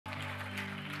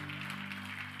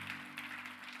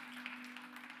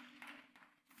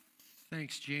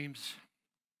Thanks, James.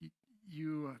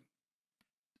 You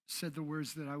said the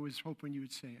words that I was hoping you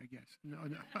would say, I guess. No.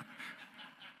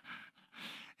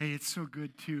 Hey, it's so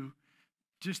good to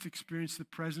just experience the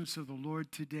presence of the Lord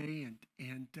today.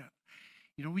 And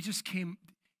we just came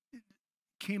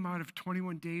out of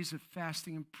 21 days of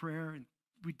fasting and prayer, and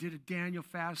we did a Daniel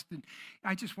fast. And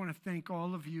I just want to thank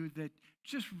all of you that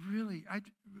just really,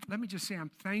 let me just say,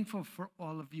 I'm thankful for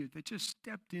all of you that just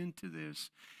stepped into this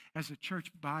as a church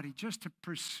body, just to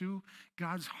pursue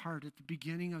God's heart at the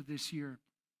beginning of this year.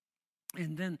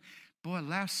 And then, boy,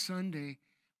 last Sunday,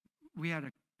 we had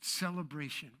a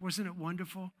celebration. Wasn't it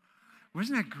wonderful?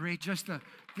 Wasn't that great? Just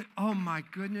oh my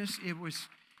goodness, it was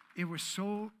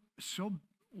so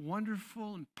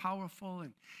wonderful and powerful.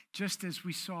 And just as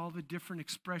we saw the different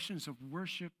expressions of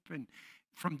worship and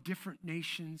from different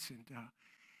nations.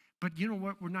 But you know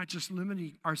what? We're not just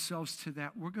limiting ourselves to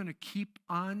that. We're going to keep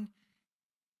on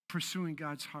pursuing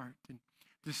God's heart. And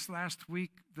this last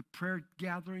week, the prayer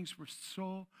gatherings were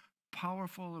so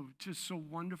powerful. It was just so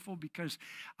wonderful, because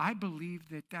I believe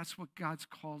that that's what God's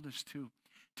called us to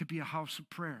be a house of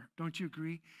prayer. Don't you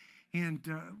agree? And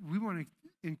we want to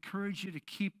encourage you to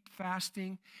keep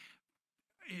fasting.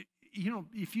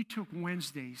 If you took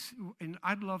Wednesdays, and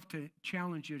I'd love to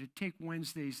challenge you to take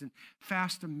Wednesdays and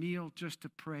fast a meal just to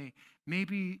pray.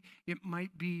 Maybe it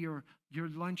might be your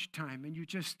lunchtime, and you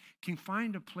just can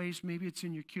find a place. Maybe it's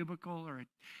in your cubicle or at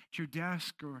your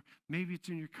desk, or maybe it's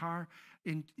in your car,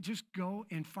 and just go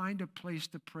and find a place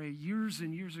to pray. Years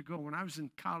and years ago, when I was in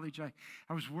college, I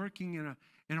was working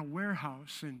in a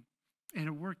warehouse, and I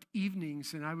worked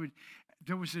evenings, and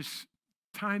there was this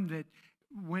time that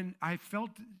when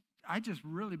I just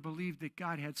really believed that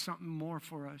God had something more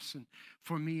for us and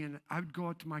for me. And I would go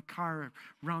out to my car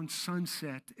around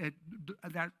sunset.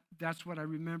 That's what I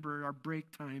remember, our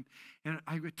break time. And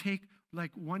I would take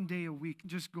like one day a week and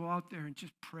just go out there and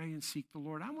just pray and seek the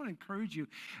Lord. I want to encourage you.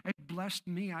 It blessed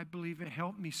me. I believe it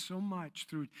helped me so much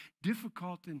through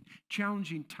difficult and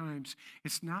challenging times.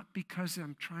 It's not because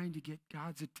I'm trying to get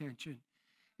God's attention.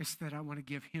 It's that I want to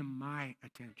give him my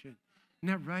attention.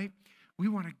 Isn't that right?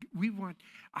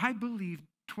 I believe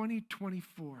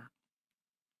 2024,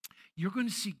 you're going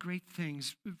to see great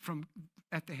things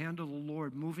at the hand of the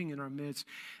Lord moving in our midst,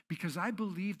 because I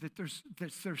believe that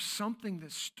there's something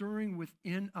that's stirring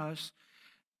within us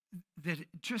that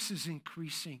just is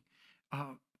increasing,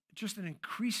 just an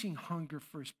increasing hunger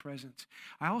for his presence.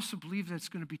 I also believe that it's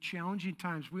going to be challenging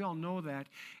times. We all know that.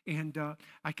 And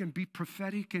I can be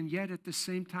prophetic, and yet at the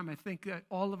same time, I think that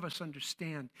all of us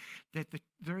understand that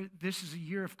this is a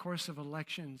year, of course, of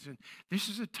elections. And this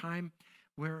is a time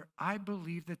where I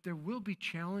believe that there will be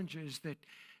challenges that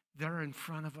are in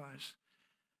front of us.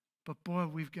 But boy,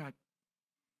 we've got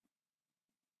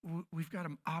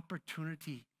an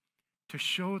opportunity to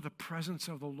show the presence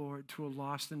of the Lord to a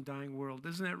lost and dying world.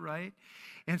 Isn't that right?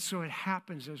 And so it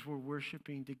happens as we're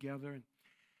worshiping together.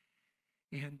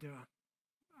 And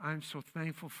I'm so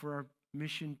thankful for our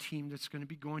mission team that's going to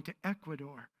be going to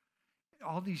Ecuador.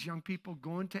 All these young people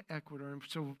going to Ecuador. And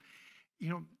so,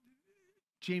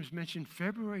 James mentioned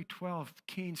February 12th,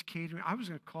 Cain's Catering. I was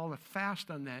going to call a fast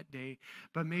on that day,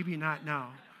 but maybe not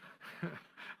now.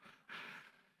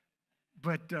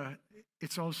 But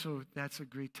that's a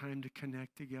great time to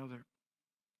connect together.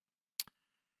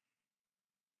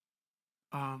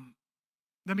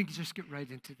 Let me just get right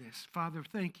into this. Father,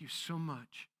 thank you so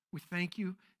much. We thank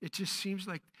you. It just seems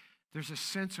like there's a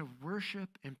sense of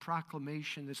worship and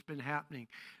proclamation that's been happening.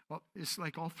 Well, it's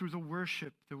like all through the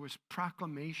worship, there was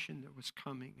proclamation that was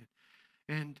coming,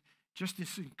 and just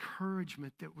this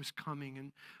encouragement that was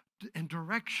coming, and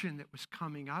direction that was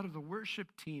coming out of the worship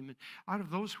team and out of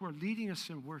those who are leading us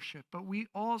in worship. But we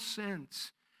all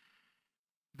sense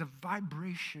the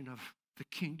vibration of the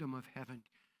kingdom of heaven.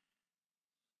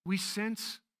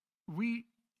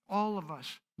 All of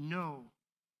us know,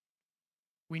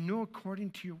 we know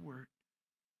according to your word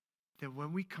that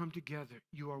when we come together,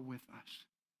 you are with us.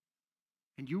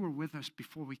 And you were with us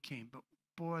before we came. But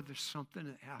boy, there's something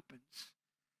that happens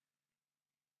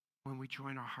when we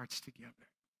join our hearts together.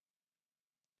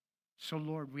 So,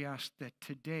 Lord, we ask that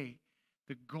today,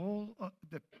 the goal,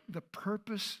 the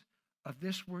purpose of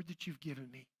this word that you've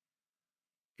given me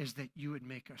is that you would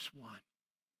make us one.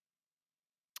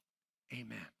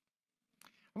 Amen.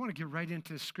 I want to get right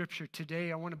into Scripture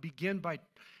today. I want to begin by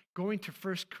going to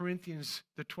 1 Corinthians,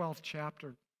 the 12th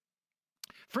chapter.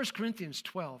 1 Corinthians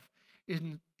 12,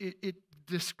 it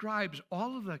describes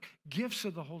all of the gifts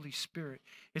of the Holy Spirit.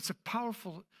 It's a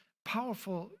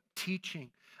powerful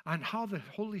teaching on how the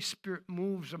Holy Spirit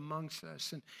moves amongst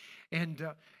us.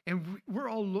 We're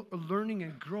all learning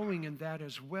and growing in that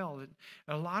as well. And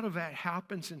a lot of that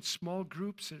happens in small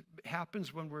groups. It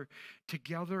happens when we're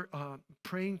together,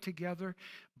 praying together.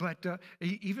 But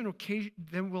even occasion,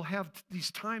 then we'll have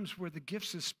these times where the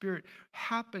gifts of the Spirit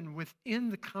happen within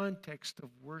the context of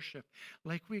worship,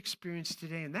 like we experienced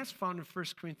today. And that's found in 1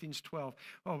 Corinthians 12.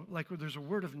 Oh, like where there's a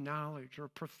word of knowledge or a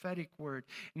prophetic word.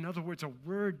 In other words, a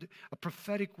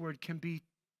prophetic word can be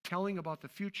telling about the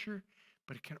future,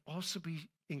 but it can also be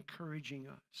encouraging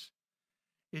us.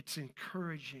 It's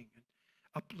encouraging and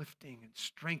uplifting and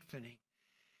strengthening.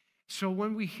 So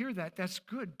when we hear that, that's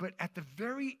good. But at the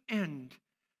very end,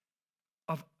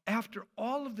 after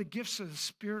all of the gifts of the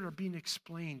Spirit are being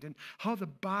explained and how the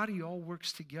body all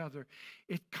works together,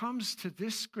 it comes to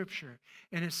this scripture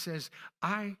and it says,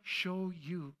 I show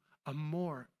you a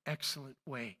more excellent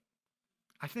way.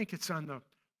 I think it's on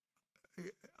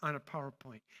a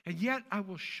PowerPoint. And yet I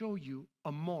will show you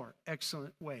a more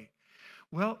excellent way.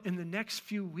 Well, in the next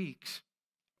few weeks,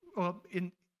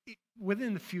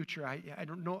 within the future, I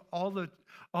don't know all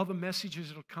the messages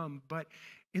that'll come, but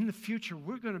in the future,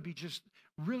 we're going to be just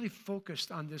really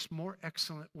focused on this more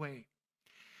excellent way.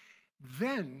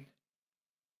 Then,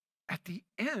 at the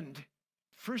end,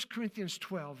 1 Corinthians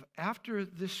 12, after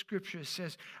this scripture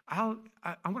says, I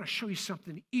want to show you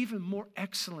something even more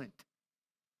excellent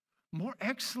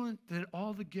than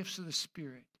all the gifts of the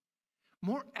Spirit,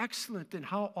 more excellent than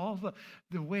how all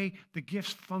the way the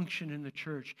gifts function in the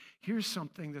church. Here's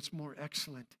something that's more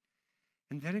excellent.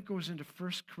 And then it goes into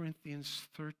 1 Corinthians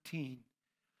 13.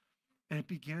 And it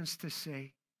begins to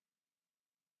say,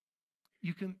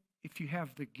 if you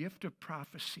have the gift of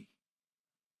prophecy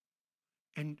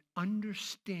and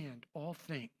understand all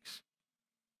things.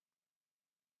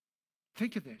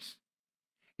 Think of this.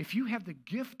 If you have the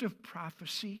gift of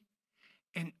prophecy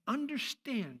and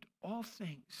understand all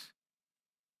things.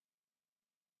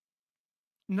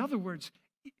 In other words,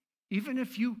 even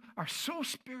if you are so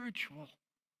spiritual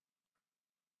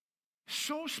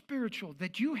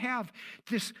that you have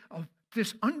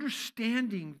this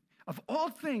understanding of all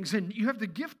things, and you have the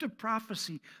gift of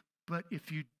prophecy, but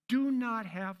if you do not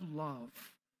have love,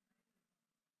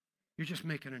 you're just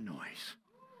making a noise.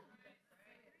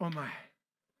 Oh my.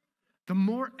 The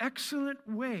more excellent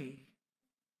way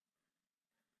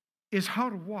is how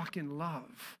to walk in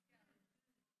love.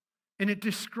 And it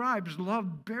describes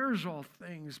love bears all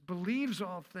things, believes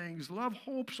all things, love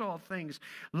hopes all things.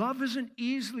 Love isn't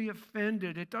easily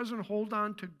offended. It doesn't hold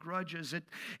on to grudges.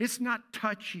 It's not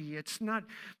touchy. It's not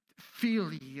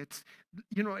feely.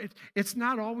 It's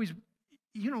not always,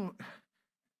 the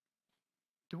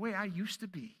way I used to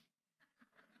be.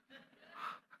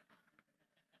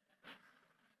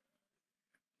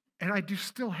 And I do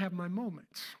still have my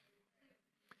moments.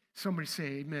 Somebody say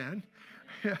amen.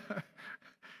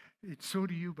 So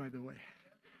do you, by the way.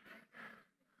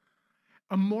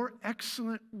 A more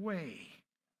excellent way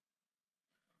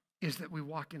is that we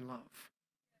walk in love.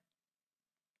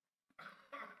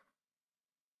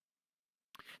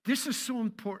 This is so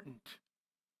important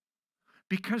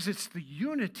because it's the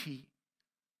unity.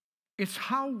 It's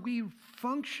how we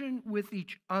function with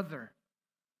each other.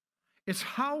 It's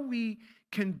how we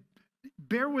can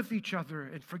bear with each other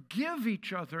and forgive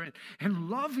each other and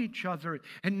love each other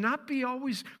and not be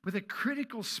always with a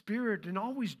critical spirit and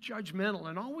always judgmental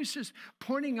and always just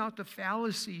pointing out the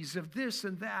fallacies of this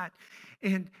and that.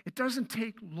 And it doesn't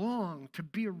take long to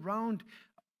be around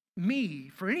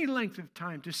me for any length of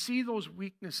time to see those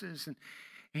weaknesses.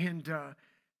 And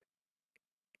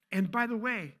by the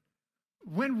way,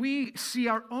 when we see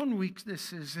our own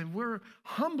weaknesses and we're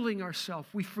humbling ourselves,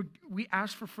 we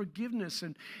ask for forgiveness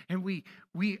and we're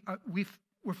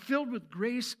filled with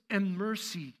grace and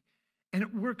mercy, and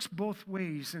it works both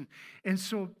ways. And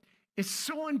so it's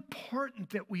so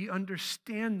important that we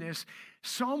understand this.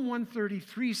 Psalm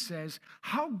 133 says,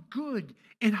 how good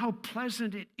and how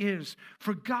pleasant it is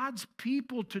for God's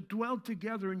people to dwell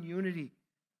together in unity.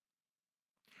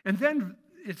 And then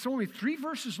it's only 3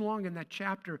 verses long in that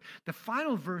chapter. The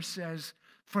final verse says,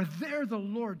 for there the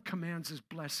Lord commands his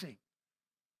blessing.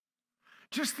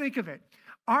 Just think of it.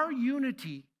 Our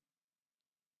unity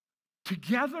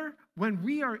together, when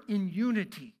we are in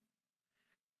unity,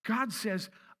 God says,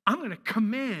 I'm going to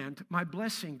command my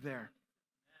blessing there.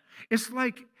 It's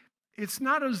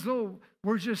not as though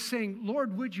we're just saying,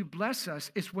 Lord, would you bless us?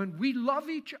 It's when we love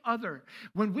each other,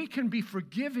 when we can be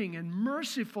forgiving and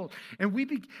merciful. And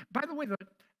by the way,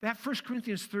 that 1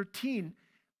 Corinthians 13,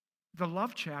 the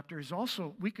love chapter is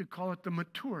also, we could call it the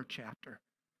mature chapter.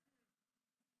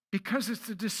 because it's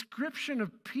a description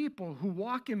of people who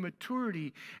walk in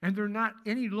maturity and they're not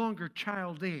any longer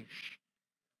childish.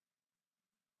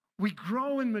 We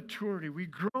grow in maturity, we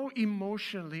grow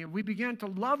emotionally, and we begin to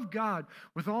love God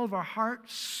with all of our heart,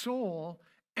 soul,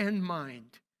 and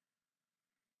mind.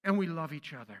 And we love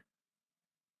each other.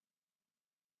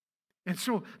 And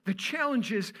so the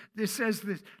challenge is, this says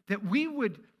this, that we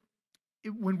would,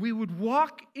 when we would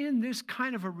walk in this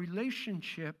kind of a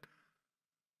relationship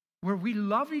where we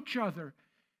love each other,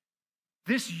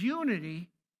 this unity,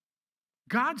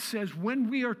 God says when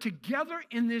we are together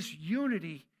in this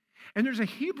unity, and there's a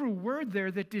Hebrew word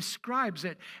there that describes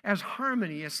it as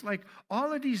harmony. It's like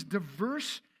all of these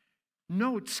diverse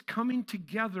notes coming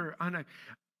together on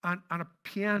a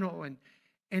piano,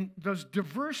 and those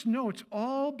diverse notes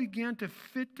all began to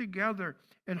fit together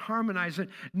and harmonize. And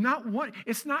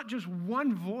it's not just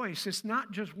one voice, it's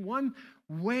not just one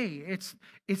way. It's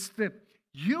the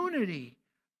unity,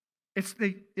 it's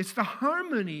the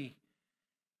harmony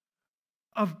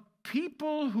of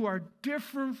people who are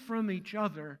different from each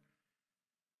other,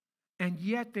 and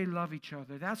yet they love each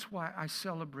other. That's why I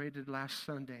celebrated last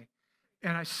Sunday,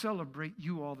 and I celebrate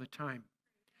you all the time.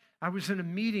 I was in a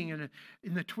meeting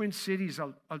in the Twin Cities.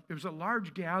 It was a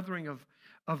large gathering of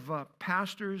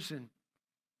pastors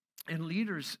and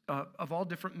leaders of all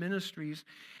different ministries,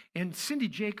 and Cindy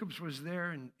Jacobs was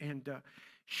there, and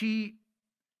she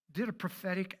did a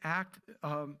prophetic act.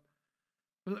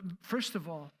 First of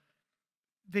all,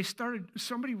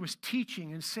 somebody was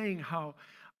teaching and saying how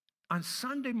on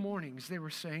Sunday mornings, they were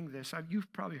saying this,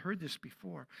 you've probably heard this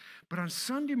before, but on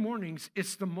Sunday mornings,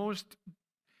 it's the most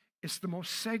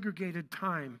segregated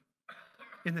time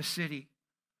in the city.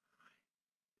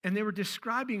 And they were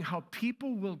describing how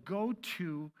people will go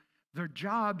to their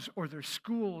jobs or their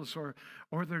schools or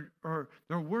their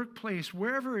workplace,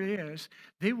 wherever it is,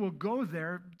 they will go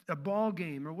there, a ball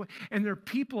game, and there are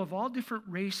people of all different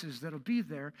races that'll be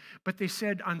there. But they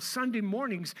said on Sunday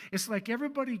mornings, it's like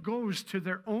everybody goes to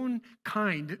their own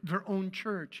kind, their own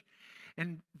church.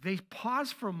 And they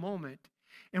pause for a moment,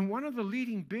 and one of the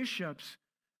leading bishops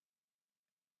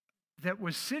that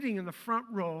was sitting in the front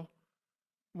row,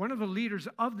 one of the leaders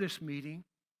of this meeting,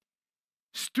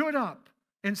 stood up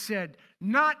and said,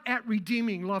 "Not at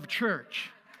Redeeming Love Church."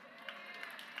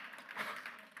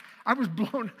 I was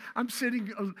blown. I'm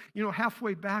sitting,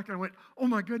 halfway back, and I went, "Oh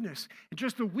my goodness!" And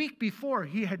just a week before,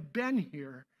 he had been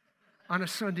here on a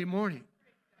Sunday morning,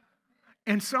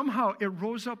 and somehow it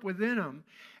rose up within him.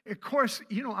 Of course,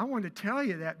 I want to tell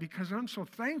you that because I'm so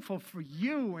thankful for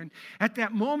you. And at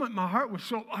that moment, my heart was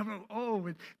so,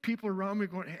 and people around me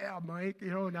going, "Yeah, Mike,"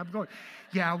 and I'm going,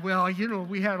 "Yeah, well,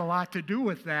 we had a lot to do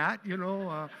with that,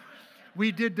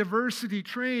 we did diversity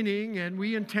training and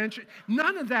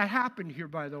none of that happened here,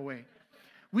 by the way.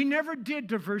 We never did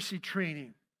diversity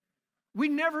training. We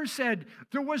never said,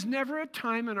 there was never a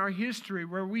time in our history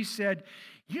where we said,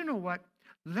 you know what?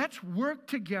 Let's work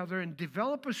together and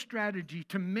develop a strategy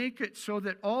to make it so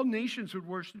that all nations would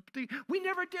worship. We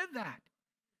never did that.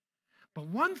 But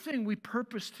one thing we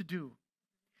purpose to do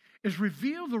is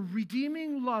reveal the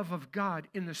redeeming love of God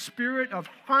in the spirit of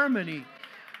harmony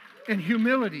and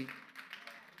humility.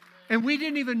 And we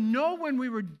didn't even know when we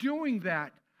were doing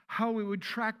that how we would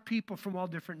track people from all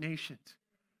different nations.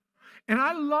 And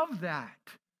I love that.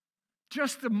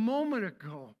 Just a moment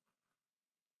ago,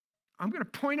 I'm going to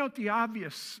point out the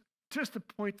obvious, just to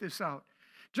point this out.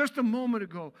 Just a moment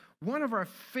ago, one of our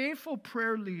faithful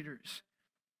prayer leaders,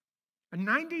 a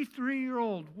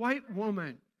 93-year-old white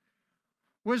woman,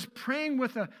 was praying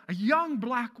with a young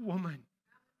black woman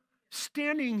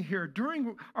standing here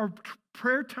during our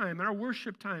prayer time and our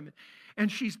worship time.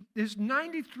 And she's this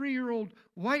 93-year-old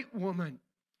white woman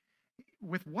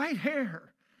with white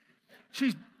hair.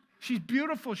 She's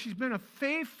beautiful. She's been a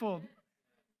faithful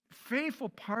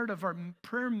part of our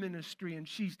prayer ministry, and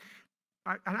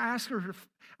I'm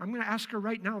going to ask her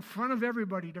right now in front of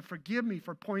everybody to forgive me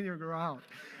for pointing her out.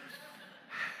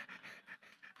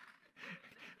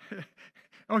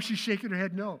 Oh, she's shaking her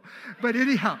head no. But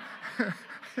anyhow,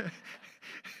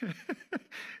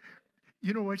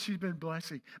 you know what? She's been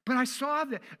blessing. But I saw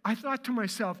that. I thought to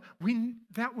myself,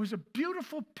 that was a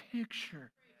beautiful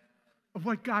picture of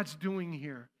what God's doing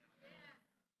here.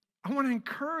 I want to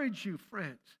encourage you,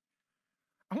 friends.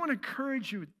 I want to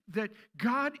encourage you that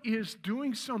God is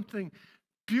doing something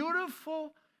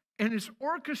beautiful and is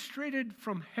orchestrated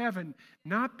from heaven,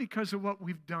 not because of what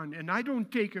we've done. And I don't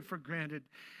take it for granted.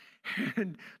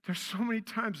 And there's so many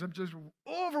times I'm just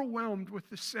overwhelmed with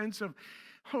the sense of,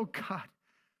 oh God,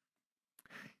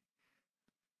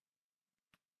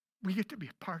 we get to be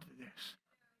a part of this.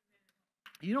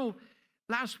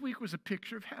 Last week was a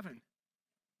picture of heaven.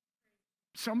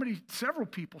 Several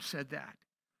people said that.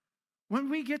 When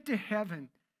we get to heaven,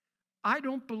 I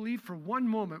don't believe for one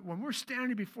moment when we're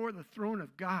standing before the throne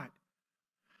of God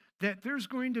that there's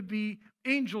going to be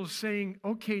angels saying,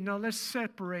 okay, now let's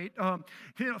separate.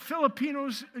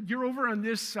 Filipinos, you're over on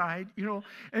this side,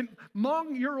 and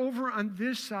Hmong, you're over on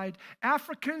this side.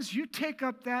 Africans, you take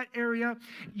up that area.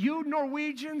 You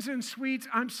Norwegians and Swedes,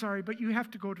 I'm sorry, but you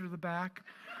have to go to the back.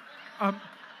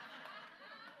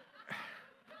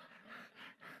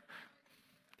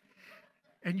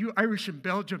 And you Irish and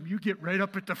Belgium, you get right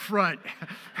up at the front.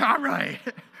 All right.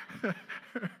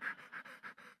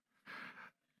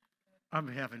 I'm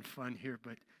having fun here,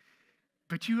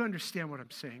 but you understand what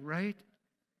I'm saying, right?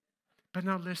 But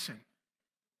now listen.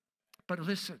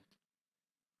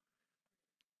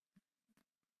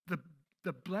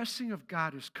 The blessing of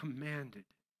God is commanded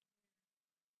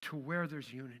to where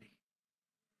there's unity.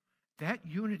 That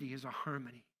unity is a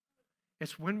harmony.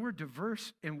 It's when we're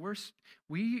diverse and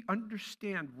we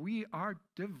understand we are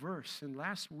diverse. And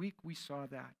last week we saw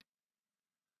that.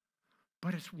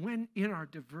 But it's when in our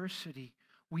diversity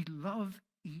we love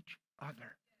each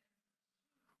other.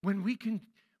 When we can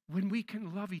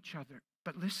love each other.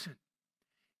 But listen,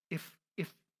 if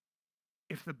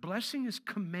the blessing is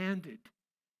commanded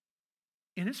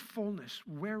in its fullness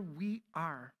where we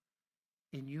are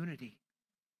in unity,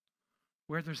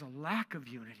 where there's a lack of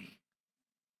unity,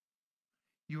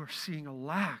 you are seeing a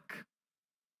lack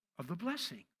of the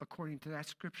blessing, according to that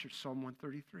scripture, Psalm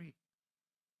 133.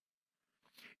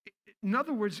 In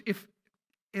other words,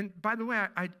 and by the way,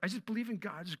 I just believe in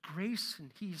God's grace,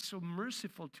 and He is so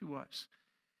merciful to us.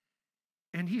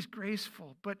 And He's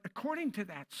graceful. But according to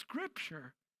that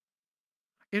scripture,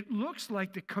 it looks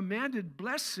like the commanded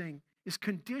blessing is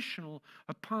conditional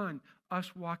upon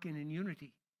us walking in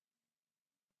unity.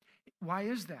 Why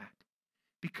is that?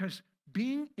 Because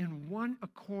being in one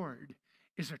accord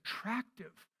is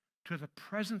attractive to the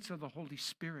presence of the Holy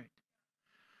Spirit.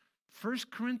 1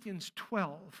 Corinthians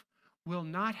 12 will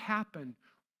not happen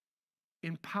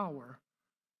in power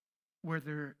where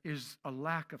there is a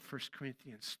lack of 1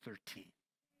 Corinthians 13.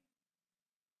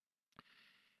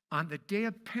 On the day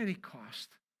of Pentecost,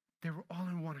 they were all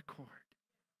in one accord.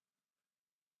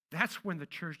 That's when the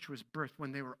church was birthed,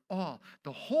 when they were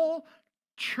the whole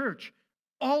church,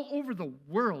 all over the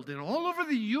world and all over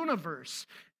the universe,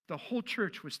 the whole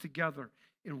church was together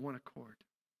in one accord.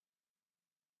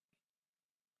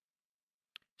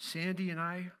 Sandy and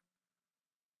I,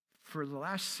 for the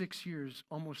last 6 years,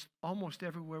 almost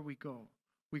everywhere we go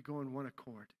in one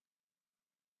accord.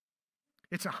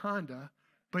 It's a Honda,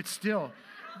 but still.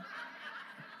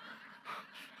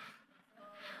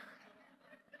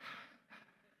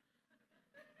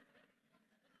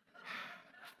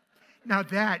 Now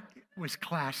that was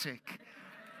classic.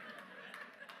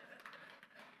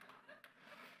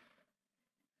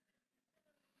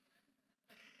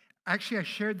 Actually, I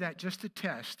shared that just to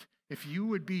test if you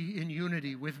would be in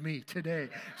unity with me today.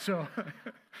 So,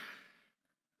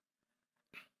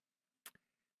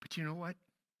 but you know what?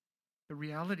 The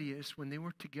reality is when they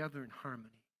were together in harmony,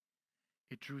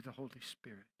 it drew the Holy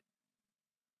Spirit.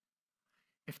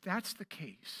 If that's the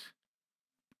case,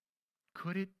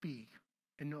 could it be,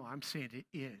 and no, I'm saying it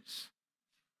is,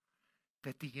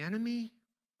 that the enemy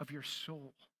of your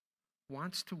soul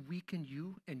wants to weaken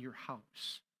you and your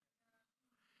house?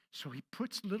 So he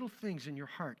puts little things in your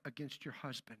heart against your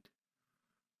husband,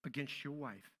 against your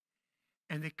wife,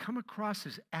 and they come across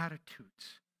as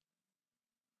attitudes.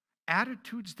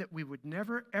 Attitudes that we would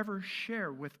never, ever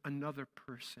share with another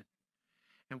person.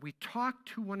 And we talk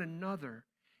to one another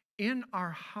in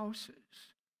our houses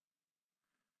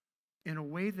in a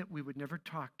way that we would never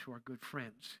talk to our good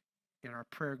friends in our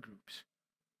prayer groups.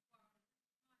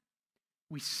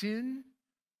 We sin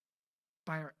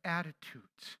by our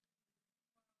attitudes.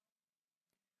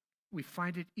 We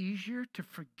find it easier to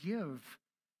forgive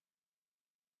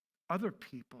other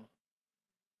people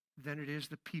than it is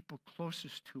the people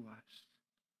closest to us.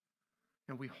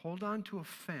 And we hold on to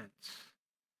offense,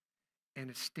 and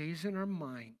it stays in our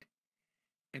mind,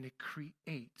 and it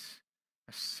creates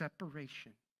a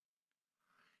separation.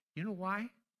 You know why?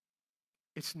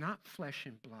 It's not flesh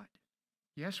and blood.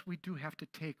 Yes, we do have to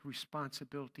take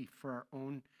responsibility for our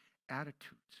own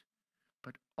attitudes,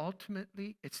 but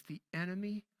ultimately it's the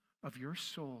enemy of your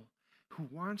soul who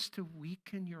wants to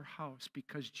weaken your house,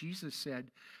 because Jesus said,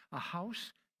 a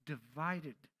house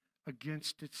divided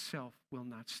against itself will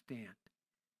not stand.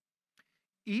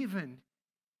 Even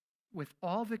with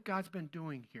all that God's been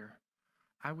doing here,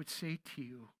 I would say to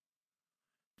you,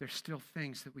 there's still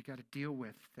things that we got to deal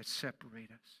with that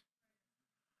separate us.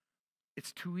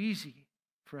 It's too easy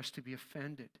for us to be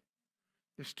offended.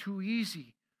 It's too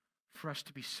easy for us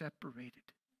to be separated.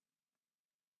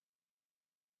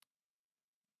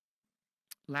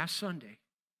 Last Sunday,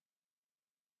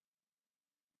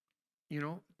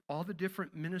 all the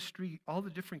different ministry, all the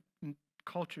different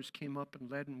cultures came up and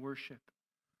led in worship.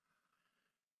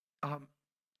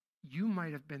 You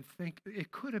might have been thinking,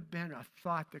 it could have been a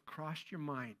thought that crossed your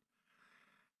mind.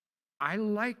 I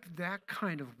like that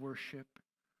kind of worship,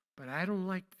 but I don't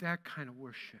like that kind of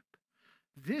worship.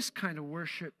 This kind of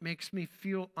worship makes me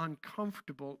feel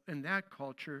uncomfortable in that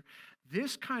culture.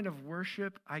 This kind of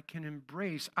worship I can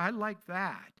embrace. I like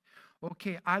that.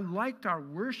 Okay, I liked our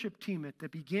worship team at the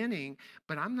beginning,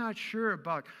 but I'm not sure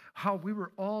about how we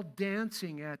were all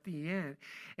dancing at the end.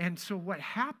 And so what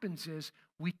happens is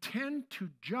we tend to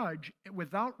judge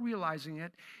without realizing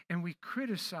it, and we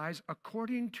criticize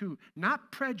according to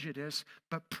not prejudice,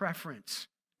 but preference.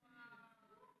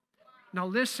 Now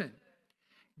listen,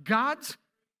 God's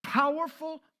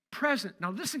powerful presence, now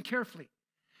listen carefully,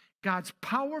 God's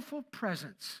powerful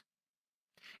presence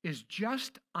is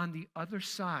just on the other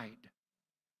side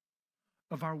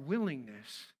of our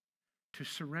willingness to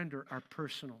surrender our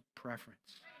personal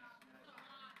preference.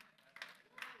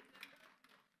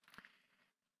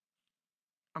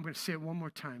 I'm going to say it one more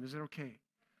time. Is it okay?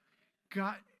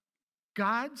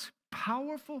 God's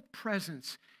powerful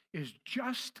presence is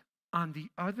just on the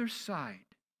other side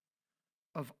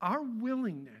of our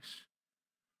willingness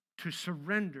to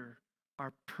surrender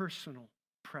our personal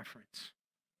preference.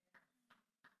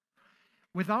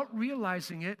 Without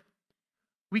realizing it,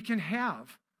 we can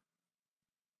have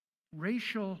we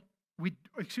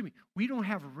don't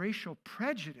have racial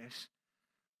prejudice,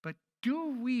 but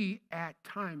do we at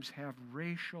times have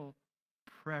racial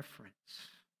preference?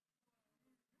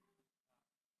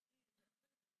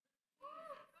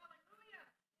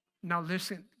 Now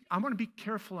listen, I'm going to be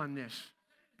careful on this,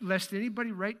 lest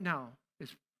anybody right now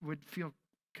would feel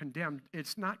condemned.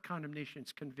 It's not condemnation,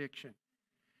 it's conviction.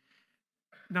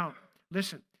 Now,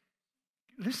 listen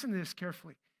to this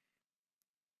carefully.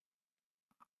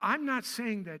 I'm not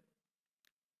saying that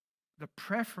the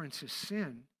preference is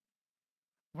sin.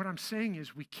 What I'm saying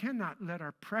is we cannot let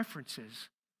our preferences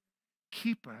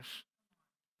keep us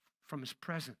from His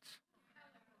presence.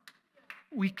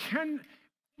 We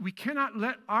cannot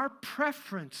let our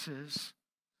preferences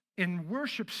in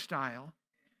worship style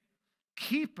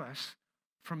keep us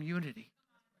from unity.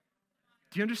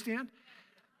 Do you understand?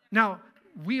 Now,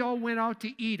 we all went out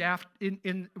to eat after.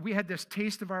 We had this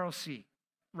taste of RLC,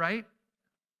 right?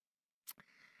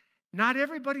 Not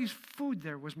everybody's food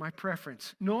there was my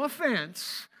preference. No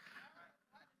offense.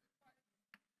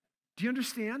 Do you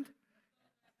understand?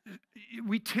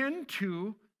 We tend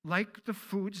to like the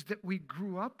foods that we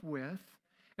grew up with,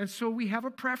 and so we have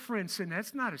a preference, and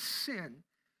that's not a sin.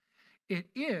 It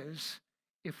is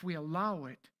if we allow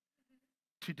it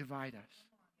to divide us.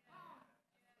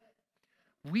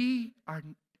 We are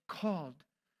called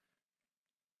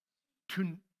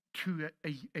to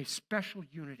a special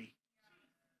unity.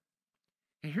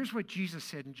 And here's what Jesus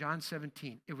said in John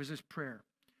 17. It was His prayer.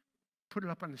 Put it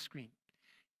up on the screen.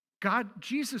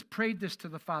 Jesus prayed this to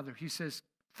the Father. He says,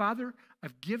 Father,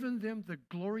 I've given them the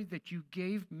glory that you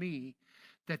gave me,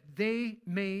 that they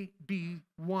may be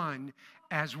one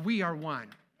as we are one.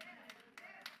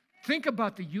 Think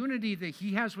about the unity that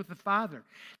He has with the Father.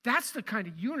 That's the kind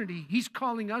of unity He's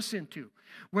calling us into,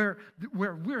 where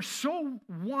we're so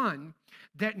one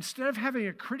that instead of having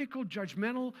a critical,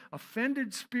 judgmental,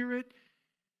 offended spirit,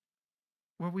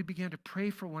 where we began to pray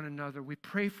for one another. We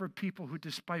pray for people who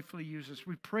despitefully use us.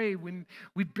 We pray when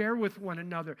we bear with one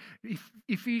another.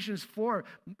 Ephesians 4,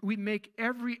 we make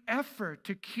every effort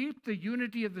to keep the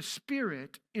unity of the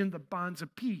Spirit in the bonds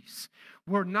of peace.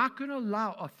 We're not going to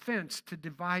allow offense to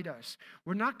divide us.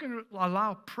 We're not going to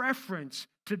allow preference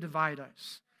to divide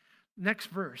us. Next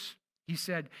verse, he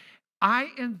said, I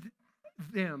in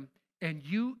them and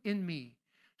you in me,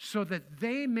 so that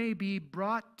they may be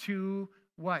brought to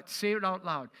what? Say it out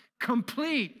loud.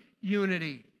 Complete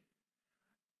unity.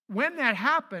 When that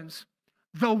happens,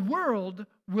 the world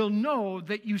will know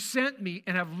that you sent me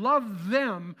and have loved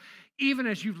them even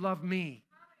as you've loved me.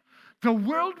 The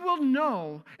world will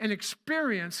know and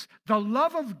experience the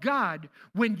love of God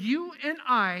when you and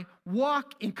I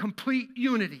walk in complete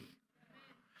unity.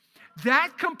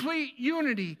 That complete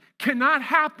unity cannot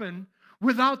happen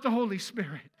without the Holy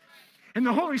Spirit. And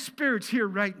the Holy Spirit's here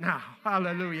right now.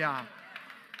 Hallelujah.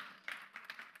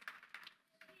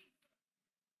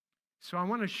 So I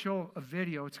want to show a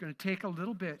video. It's going to take a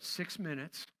little bit, 6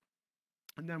 minutes,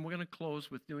 and then we're going to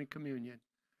close with doing communion.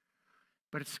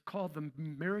 But it's called The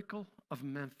Miracle of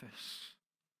Memphis.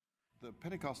 The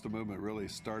Pentecostal movement really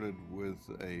started with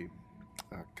a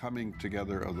coming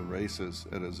together of the races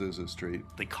at Azusa Street.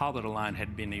 The color line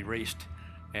had been erased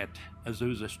at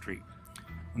Azusa Street,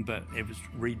 but it was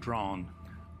redrawn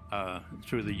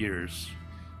through the years.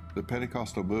 The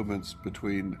Pentecostal movements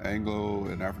between Anglo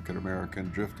and African American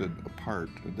drifted apart.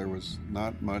 There was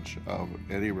not much of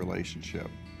any relationship.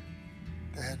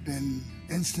 There had been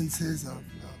instances of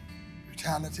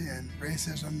brutality and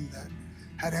racism that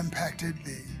had impacted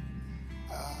the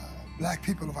black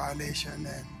people of our nation,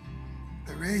 and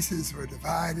the races were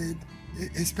divided,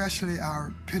 especially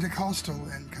our Pentecostal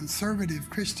and conservative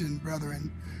Christian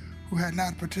brethren who had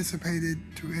not participated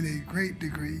to any great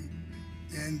degree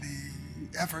in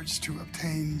the efforts to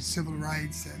obtain civil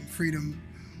rights and freedom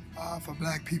for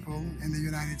black people in the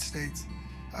United States.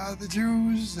 The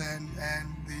Jews and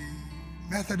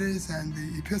the Methodists and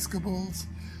the Episcopals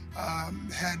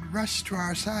had rushed to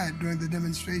our side during the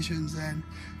demonstrations, and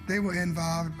they were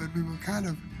involved, but we were kind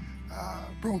of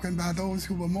broken by those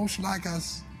who were most like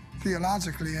us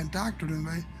theologically and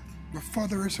doctrinally, were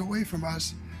furthest away from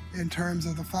us in terms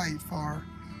of the fight for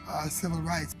civil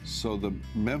rights. So the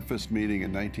Memphis meeting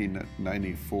in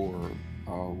 1994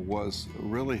 was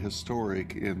really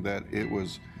historic in that it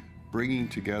was bringing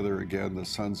together again the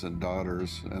sons and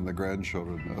daughters and the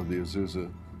grandchildren of the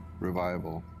Azusa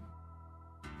revival.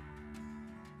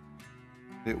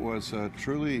 It was a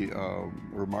truly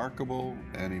remarkable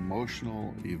and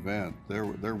emotional event.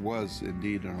 There was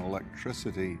indeed an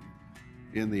electricity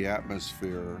in the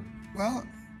atmosphere. Well,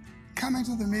 coming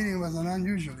to the meeting was an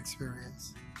unusual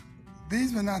experience.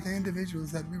 These were not the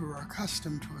individuals that we were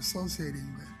accustomed to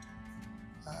associating with.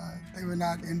 They were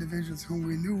not individuals whom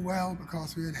we knew well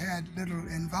because we had had little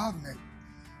involvement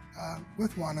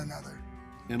with one another.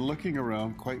 In looking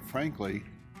around, quite frankly,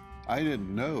 I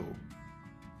didn't know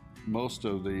most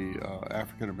of the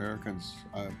African Americans.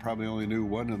 I probably only knew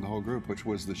one in the whole group, which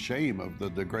was the shame of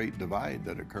the great divide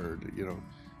that occurred, you know.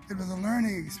 It was a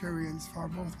learning experience for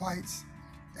both whites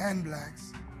and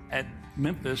blacks. At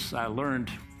Memphis, I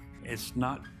learned it's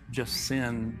not just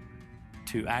sin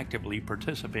to actively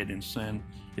participate in sin,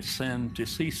 it's sin to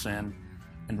see sin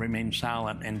and remain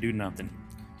silent and do nothing.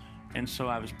 And so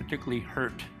I was particularly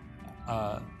hurt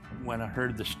when I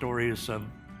heard the stories of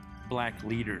black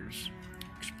leaders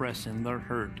expressing their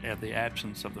hurt at the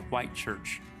absence of the white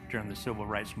church during the civil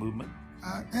rights movement.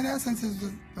 In essence,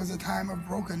 it was a time of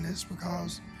brokenness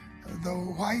because though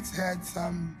whites had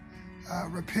some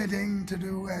repenting to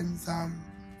do and some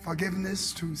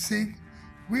forgiveness to seek,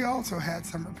 we also had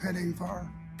some repenting for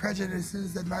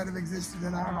prejudices that might have existed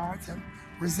in our hearts and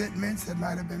resentments that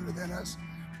might have been within us.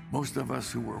 Most of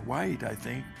us who were white, I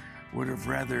think, would have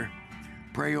rather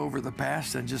pray over the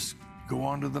past and just go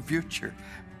on to the future.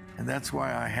 And that's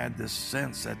why I had this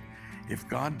sense that if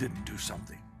God didn't do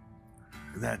something,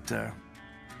 that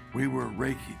we were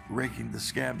raking the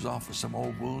scabs off of some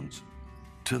old wounds.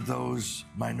 To those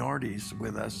minorities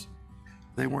with us,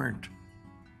 they weren't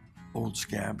old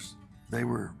scabs. They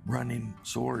were running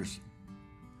sores.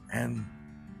 And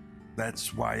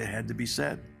that's why it had to be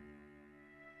said.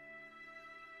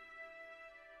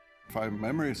 If my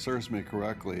memory serves me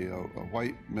correctly, a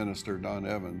white minister, Don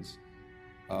Evans,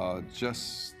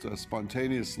 just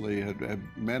spontaneously had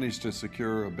managed to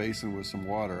secure a basin with some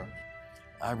water.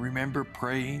 I remember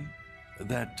praying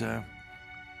that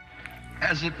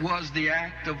as it was the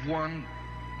act of one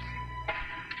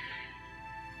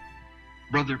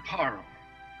Brother Parham,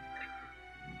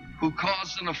 who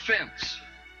caused an offense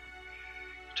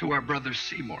to our brother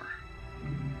Seymour.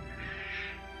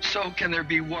 So can there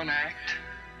be one act?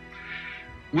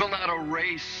 Will not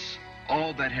erase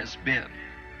all that has been,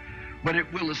 but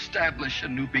it will establish a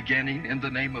new beginning in the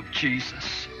name of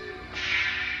Jesus.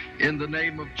 In the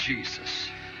name of Jesus.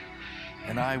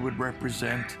 And I would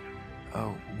represent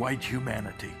white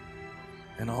humanity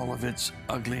in all of its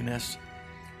ugliness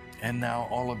and now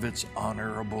all of its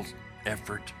honorable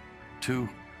effort to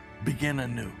begin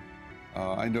anew.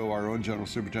 I know our own General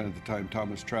Superintendent at the time,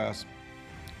 Thomas Trask,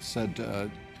 said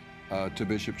to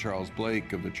Bishop Charles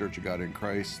Blake of the Church of God in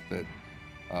Christ that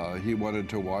he wanted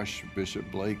to wash Bishop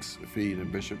Blake's feet,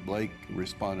 and Bishop Blake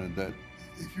responded that,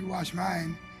 if you wash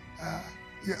mine,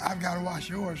 I've got to wash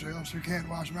yours, or else you can't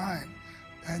wash mine.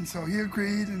 And so he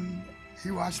agreed, and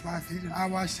he washed my feet, and I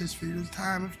washed his feet. It was a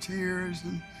time of tears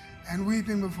and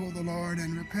weeping before the Lord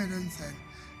and repentance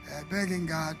and begging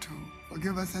God to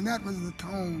forgive us. And that was the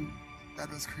tone that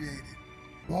was created.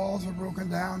 Walls were broken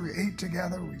down, we ate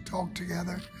together, we talked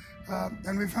together,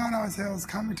 and we found ourselves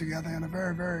coming together in a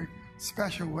very, very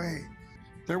special way.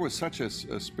 There was such a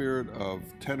spirit of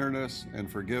tenderness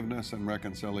and forgiveness and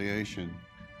reconciliation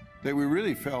that we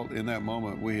really felt in that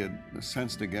moment we had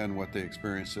sensed again what they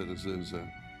experienced at Azusa.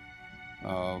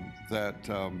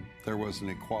 that there was an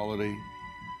equality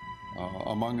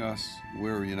among us. We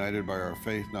were united by our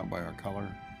faith, not by our color.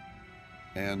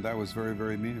 And that was very,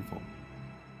 very meaningful.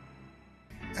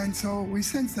 And so we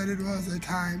sensed that it was a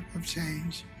time of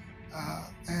change.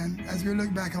 And as we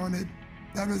look back on it,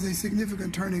 that was a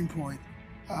significant turning point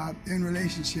in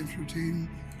relationships between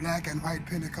black and white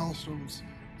Pentecostals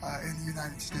in the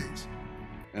United States.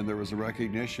 And there was a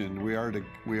recognition, we are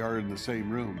in the same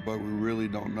room, but we really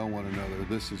don't know one another.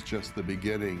 This is just the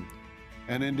beginning.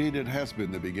 And indeed it has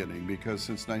been the beginning, because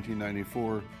since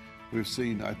 1994, we've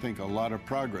seen, I think, a lot of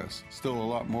progress. Still a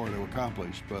lot more to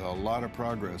accomplish, but a lot of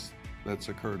progress that's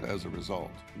occurred as a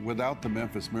result. Without the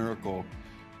Memphis Miracle,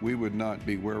 we would not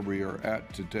be where we are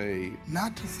at today.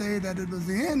 Not to say that it was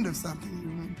the end of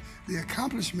something, the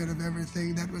accomplishment of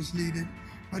everything that was needed,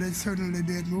 but it certainly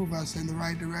did move us in the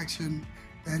right direction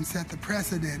and set the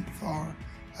precedent for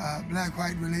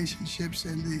black-white relationships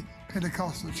in the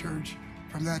Pentecostal church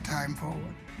from that time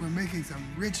forward. We're making some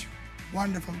rich,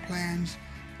 wonderful plans.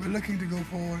 We're looking to go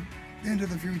forward into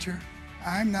the future.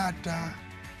 I'm not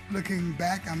looking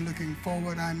back, I'm looking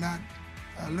forward. I'm not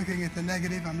looking at the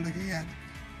negative, I'm looking at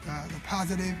the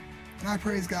positive. And I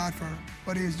praise God for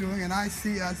what He is doing, and I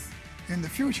see us in the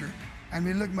future, and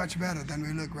we look much better than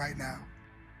we look right now.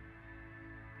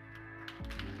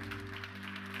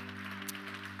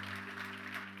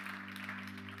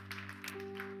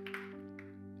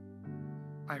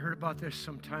 I heard about this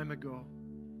some time ago,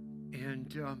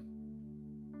 and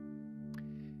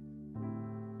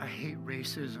I hate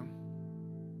racism.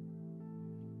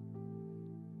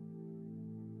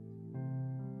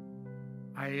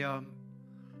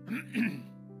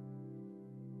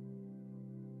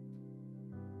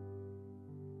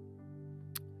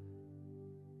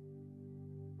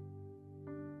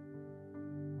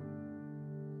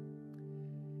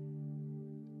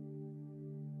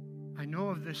 I know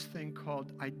of this thing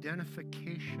called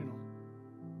identificational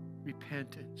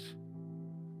repentance.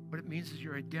 What it means is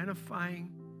you're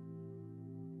identifying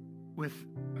with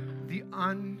the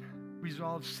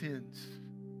unresolved sins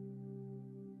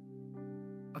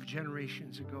of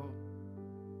generations ago.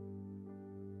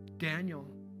 Daniel,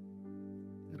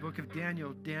 in the book of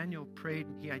Daniel, Daniel prayed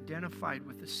and he identified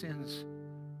with the sins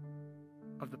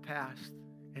of the past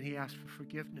and he asked for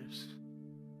forgiveness.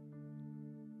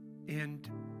 And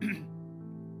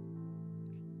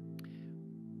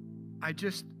I've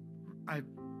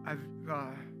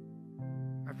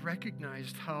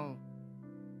recognized how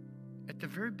at the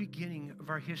very beginning of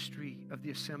our history of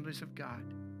the Assemblies of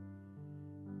God,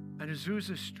 on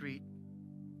Azusa Street,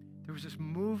 there was this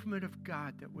movement of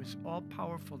God that was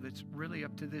all-powerful, that's really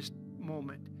up to this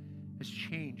moment has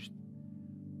changed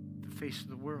the face of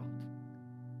the world.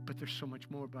 But there's so much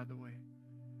more, by the way.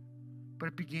 But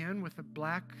it began with a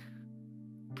black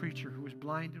preacher who was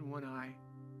blind in one eye.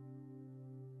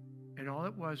 And all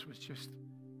it was just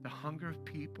the hunger of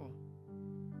people.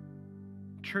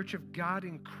 Church of God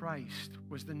in Christ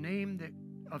was the name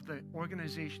of the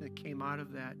organization that came out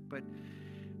of that. But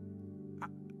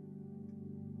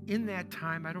in that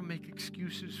time, I don't make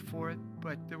excuses for it,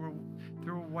 but there were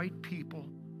white people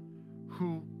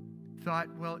who thought,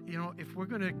 well, you know, if we're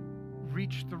going to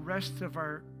reach the rest of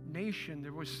our nation,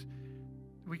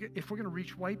 if we're going to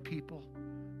reach white people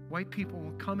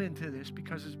will come into this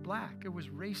because it's black. It was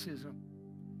racism.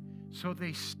 So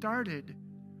they started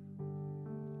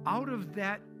out of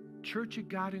that Church of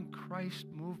God in Christ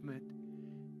movement,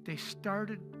 they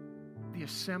started the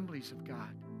Assemblies of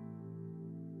God.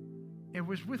 It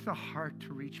was with a heart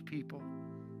to reach people,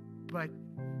 but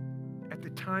at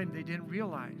the time they didn't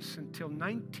realize until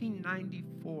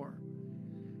 1994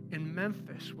 in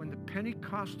Memphis, when the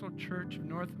Pentecostal Church of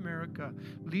North America,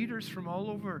 leaders from all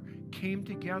over came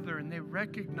together and they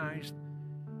recognized,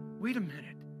 wait a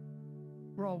minute,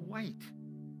 we're all white.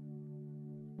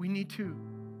 We need to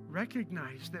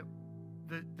recognize that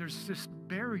there's this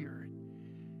barrier.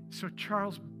 So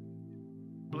Charles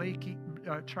Blake,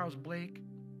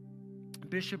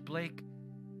 Bishop Blake,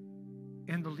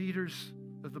 and the leaders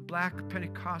of the Black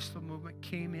Pentecostal movement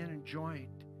came in and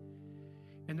joined.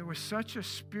 And there was such a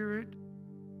spirit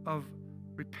of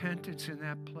repentance in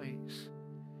that place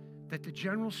that the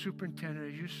general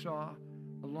superintendent, as you saw,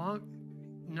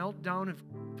 knelt down at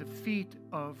the feet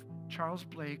of Charles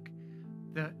Blake,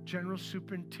 the general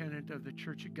superintendent of the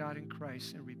Church of God in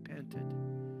Christ, and repented.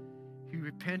 He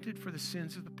repented for the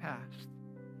sins of the past.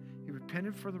 He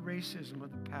repented for the racism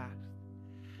of the past.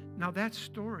 Now that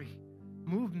story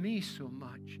moved me so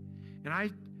much. And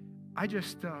I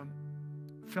just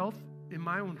felt in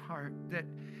my own heart that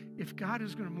if God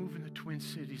is going to move in the Twin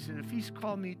Cities, and if he's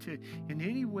called me to, in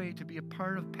any way, to be a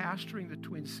part of pastoring the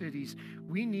Twin Cities,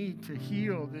 we need to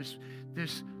heal this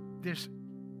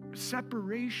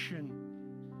separation,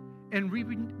 and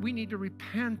we need to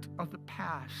repent of the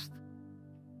past.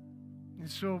 And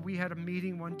so we had a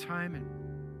meeting one time, and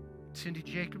Cindy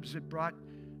Jacobs had brought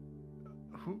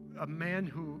a man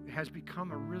who has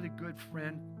become a really good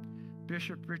friend,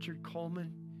 Bishop Richard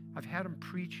Coleman. I've had him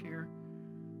preach here.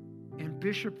 And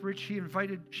Bishop Rich, she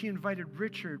invited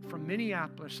Richard from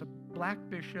Minneapolis, a black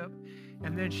bishop,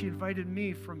 and then she invited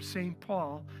me from St.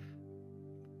 Paul,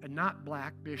 a not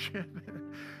black bishop.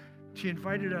 She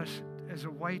invited us as a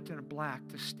white and a black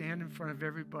to stand in front of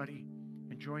everybody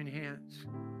and join hands.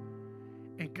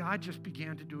 And God just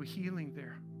began to do a healing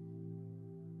there.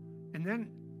 And then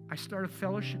I started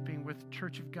fellowshipping with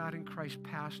Church of God in Christ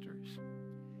pastors.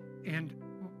 And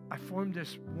I formed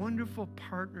this wonderful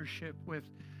partnership with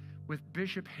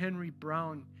Bishop Henry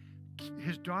Brown.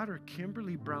 His daughter,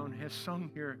 Kimberly Brown, has sung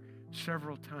here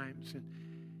several times.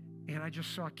 And I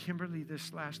just saw Kimberly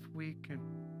this last week. And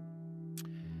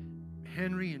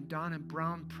Henry and Donna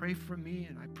Brown pray for me,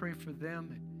 and I pray for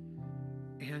them.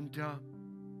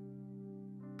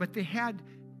 But they had,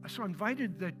 so I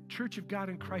invited the Church of God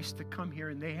in Christ to come here,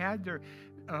 and they had their,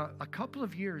 a couple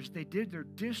of years, they did their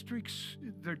district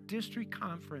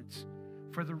conference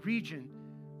for the region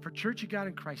for Church of God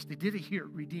in Christ. They did it here at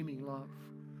Redeeming Love,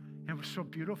 and it was so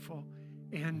beautiful.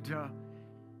 And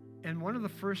one of the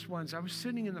first ones, I was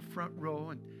sitting in the front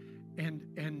row, and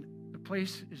the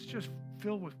place is just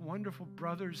filled with wonderful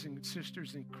brothers and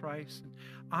sisters in Christ. And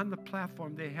on the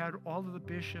platform, they had all of the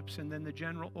bishops and then the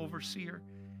general overseer.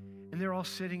 And they're all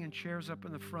sitting in chairs up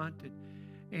in the front.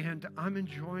 And I'm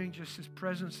enjoying just this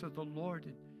presence of the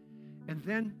Lord. And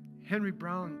then Henry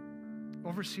Brown,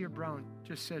 Overseer Brown,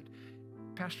 just said,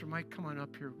 Pastor Mike, come on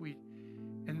up here.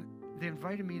 And they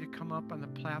invited me to come up on the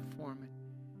platform.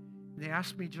 And they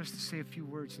asked me just to say a few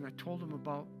words. And I told them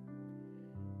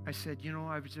I said, you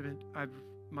know,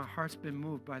 my heart's been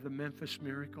moved by the Memphis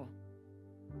miracle.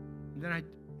 And then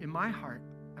in my heart,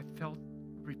 I felt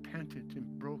repentant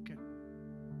and broken.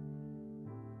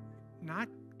 Not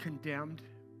condemned,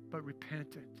 but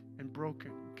repentant and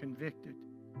broken, convicted.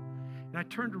 And I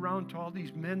turned around to all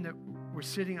these men that were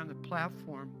sitting on the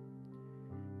platform,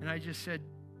 and I just said,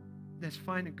 that's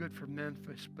fine and good for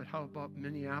Memphis, but how about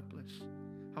Minneapolis?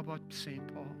 How about St.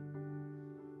 Paul?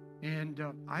 And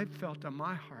I felt on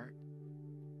my heart,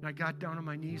 and I got down on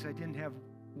my knees. I didn't have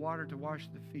water to wash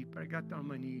the feet, but I got down on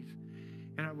my knees,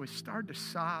 and I was starting to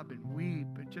sob and weep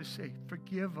and just say,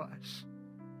 forgive us.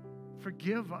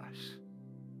 Forgive us.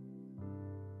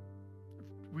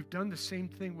 We've done the same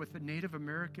thing with the Native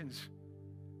Americans.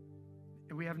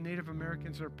 And we have Native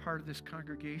Americans that are part of this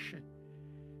congregation.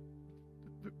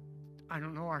 I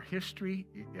don't know our history.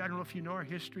 I don't know if you know our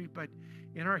history, but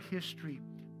in our history,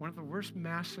 one of the worst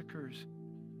massacres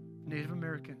of Native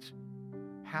Americans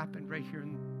happened right here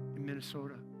in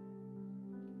Minnesota.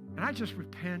 And I just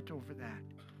repent over that.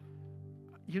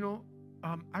 You know,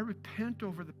 I repent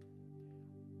over the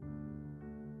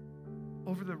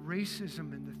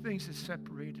racism and the things that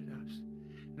separated us.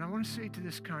 And I want to say to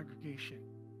this congregation,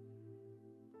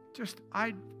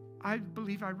 I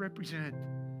believe I represent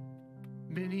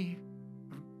many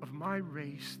of my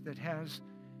race that has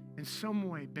in some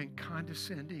way been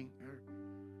condescending.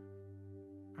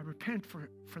 I repent for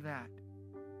that.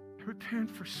 I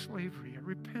repent for slavery. I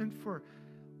repent for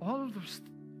all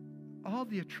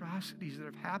the atrocities that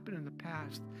have happened in the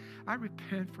past. I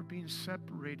repent for being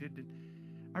separated, and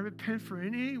I repent for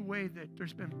any way that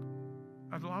there's been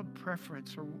allowed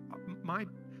preference, or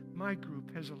my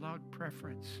group has allowed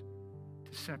preference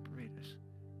to separate us.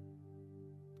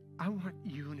 I want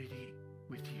unity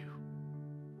with you.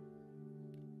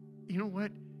 You know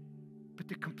what? But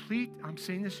to complete, I'm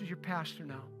saying this as your pastor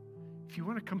now, if you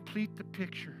want to complete the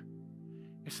picture,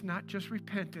 it's not just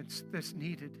repentance that's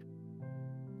needed,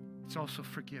 it's also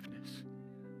forgiveness.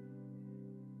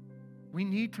 We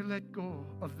need to let go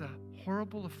of the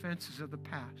horrible offenses of the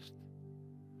past.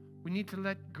 We need to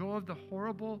let go of the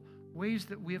horrible ways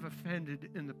that we have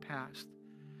offended in the past.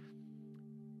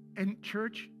 And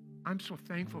church, I'm so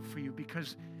thankful for you,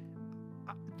 because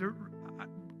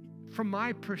from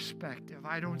my perspective,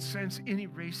 I don't sense any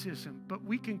racism, but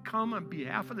we can come on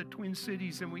behalf of the Twin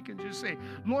Cities and we can just say,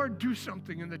 Lord, do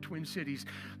something in the Twin Cities.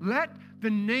 Let the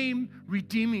name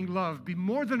Redeeming Love be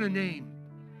more than a name.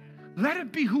 Let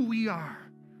it be who we are,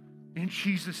 in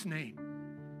Jesus' name.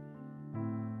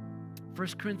 1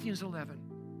 Corinthians 11,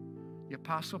 the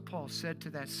Apostle Paul said to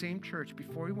that same church,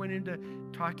 before he went into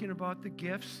talking about the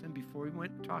gifts and before he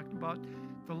went talking about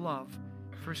the love,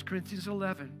 1 Corinthians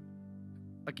 11,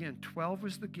 Again, 12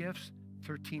 was the gifts,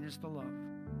 13 is the love.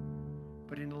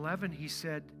 But in 11, he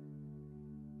said,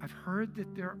 I've heard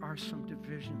that there are some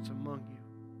divisions among you.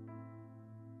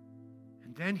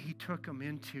 And then he took them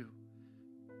into,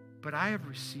 but I have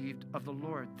received of the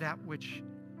Lord that which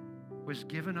was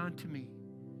given unto me,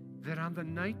 that on the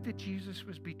night that Jesus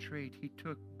was betrayed, he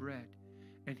took bread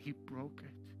and he broke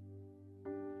it.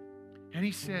 And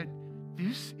he said,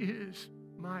 this is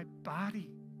my body.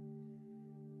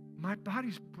 My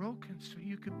body's broken so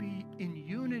you could be in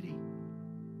unity,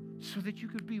 so that you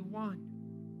could be one.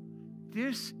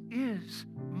 This is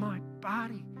my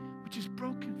body, which is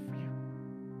broken for you.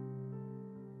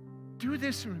 Do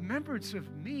this in remembrance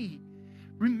of me.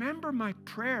 Remember my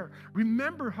prayer.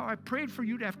 Remember how I prayed for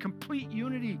you to have complete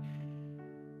unity.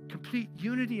 Complete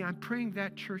unity. I'm praying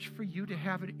that, church, for you to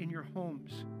have it in your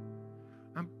homes.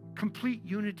 Complete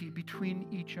unity between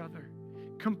each other.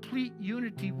 Complete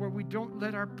unity where we don't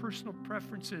let our personal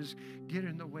preferences get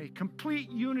in the way.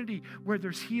 Complete unity where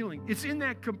there's healing. It's in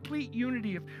that complete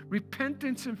unity of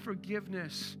repentance and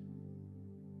forgiveness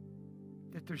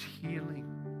that there's healing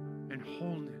and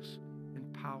wholeness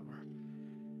and power.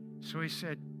 So he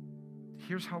said,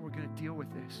 here's how we're going to deal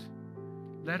with this.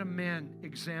 Let a man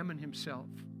examine himself.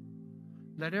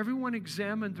 Let everyone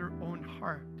examine their own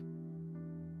heart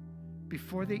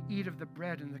before they eat of the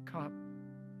bread and the cup.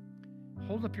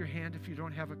 Hold up your hand if you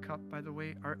don't have a cup, by the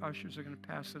way. Our ushers are going to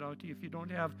pass it out to you. If you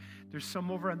don't have, there's some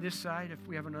over on this side. If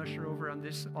we have an usher over on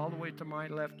this, all the way to my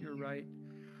left, your right.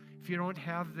 If you don't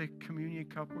have the communion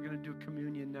cup, we're going to do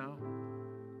communion now.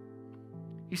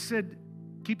 He said,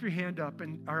 keep your hand up,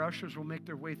 and our ushers will make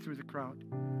their way through the crowd.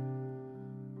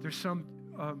 There's some,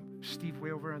 Steve,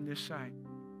 way over on this side.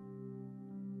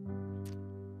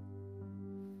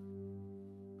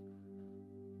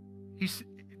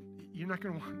 You're not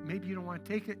going to want, maybe you don't want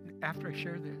to take it after I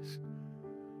share this.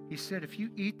 He said, if you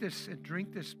eat this and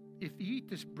drink this, if you eat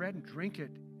this bread and drink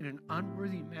it in an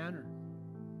unworthy manner,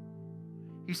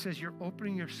 he says you're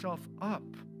opening yourself up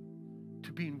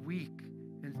to being weak.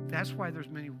 And that's why there's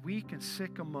many weak and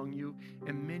sick among you,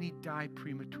 and many die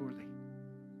prematurely.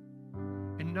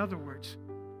 In other words,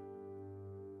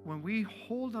 when we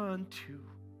hold on to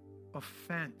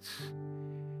offense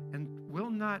and will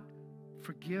not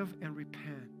forgive and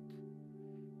repent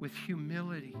with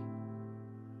humility,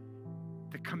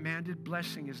 the commanded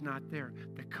blessing is not there.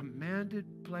 The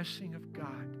commanded blessing of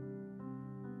God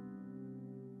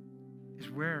is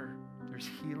where there's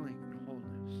healing and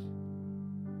wholeness.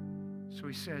 So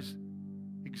he says,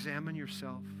 examine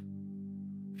yourself.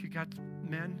 If you got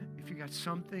men, if you got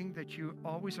something that you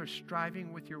always are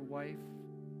striving with your wife,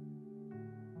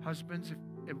 husbands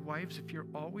and wives, if you're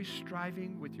always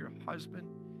striving with your husband,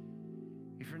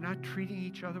 if you're not treating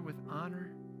each other with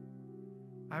honor,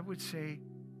 I would say,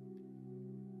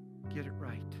 get it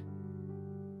right.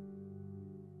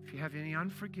 If you have any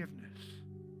unforgiveness,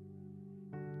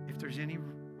 if there's any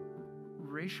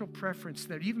racial preference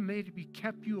that even maybe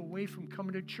kept you away from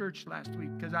coming to church last week,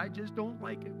 because I just don't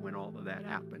like it when all of that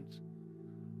happens.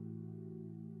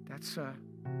 That's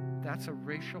a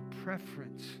racial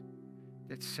preference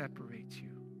that separates you.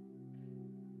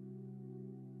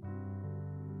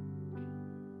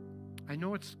 I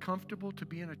know it's comfortable to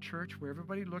be in a church where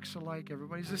everybody looks alike,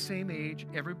 everybody's the same age,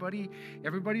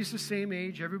 everybody's the same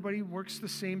age, everybody works the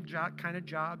same kind of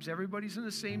jobs, everybody's in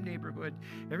the same neighborhood,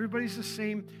 everybody's the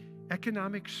same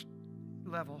economic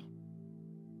level.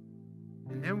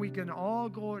 And then we can all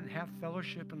go and have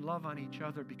fellowship and love on each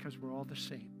other because we're all the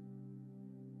same.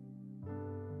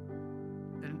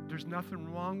 And there's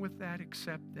nothing wrong with that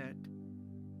except that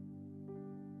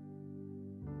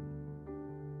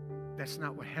that's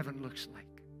not what heaven looks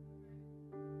like.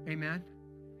 Amen?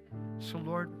 So,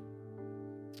 Lord,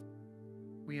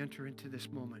 we enter into this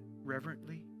moment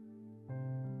reverently,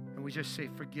 and we just say,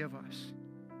 forgive us.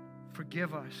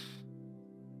 Forgive us.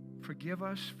 Forgive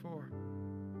us for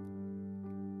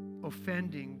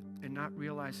offending and not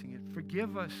realizing it.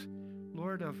 Forgive us,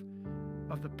 Lord, of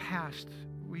the past.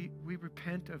 We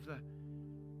repent of the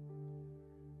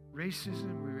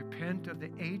racism, we repent of the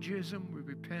ageism, we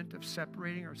repent of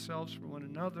separating ourselves from one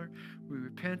another, we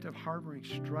repent of harboring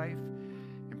strife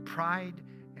and pride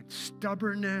and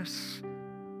stubbornness,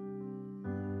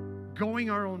 going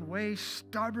our own way,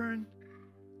 stubborn.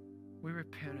 We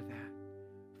repent of that.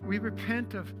 We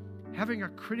repent of having a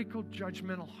critical,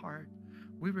 judgmental heart.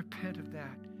 We repent of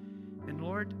that. And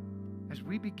Lord, as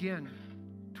we begin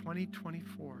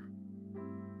 2024,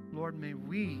 Lord, may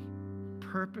we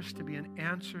purpose to be an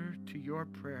answer to your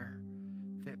prayer,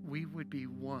 that we would be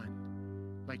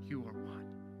one like you are one.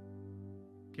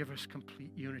 Give us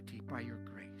complete unity by your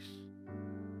grace.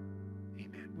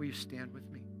 Amen. Will you stand with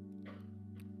me?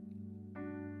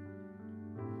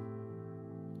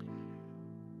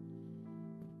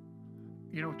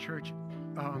 You know, church,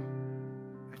 I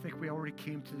think we already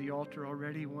came to the altar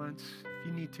already once. If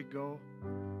you need to go,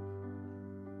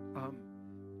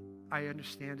 I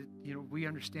understand it. You know, we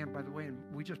understand, by the way, and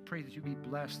we just pray that you be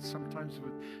blessed. Sometimes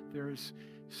there's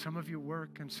some of you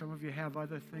work and some of you have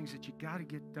other things that you got to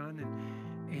get done,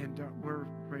 and we're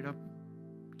right up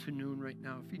to noon right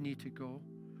now if you need to go.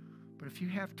 But if you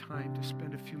have time to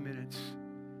spend a few minutes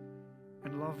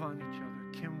and love on each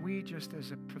other, can we just, as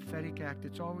a prophetic act,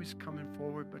 it's always coming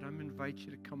forward, but I'm invite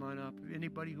you to come on up.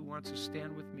 Anybody who wants to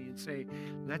stand with me and say,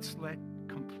 let's let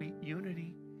complete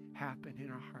unity happen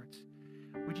in our hearts.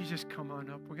 Would you just come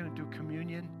on up? We're going to do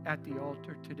communion at the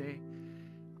altar today.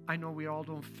 I know we all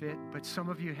don't fit, but some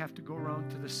of you have to go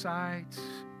around to the sides.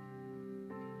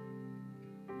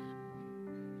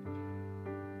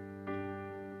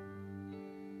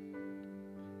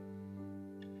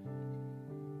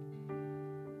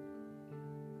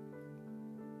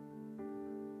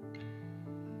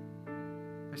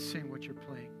 Let's sing what you're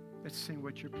playing. Let's sing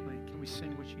what you're playing. Can we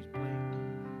sing what she's playing?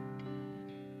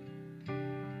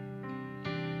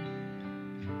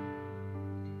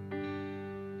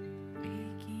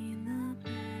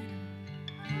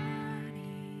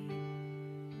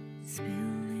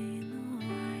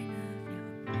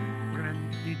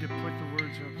 To put the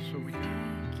words up so we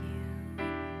can.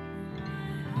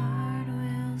 My heart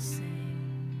will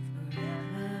sing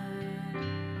forever.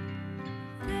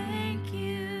 Thank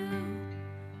you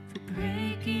for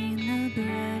breaking the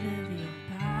bread of your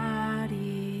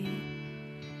body,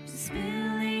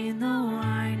 spilling the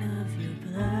wine of your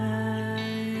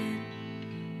blood.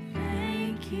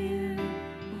 Thank you.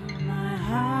 My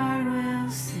heart will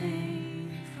sing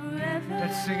forever.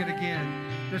 Let's sing it again.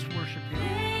 Let's worship Him.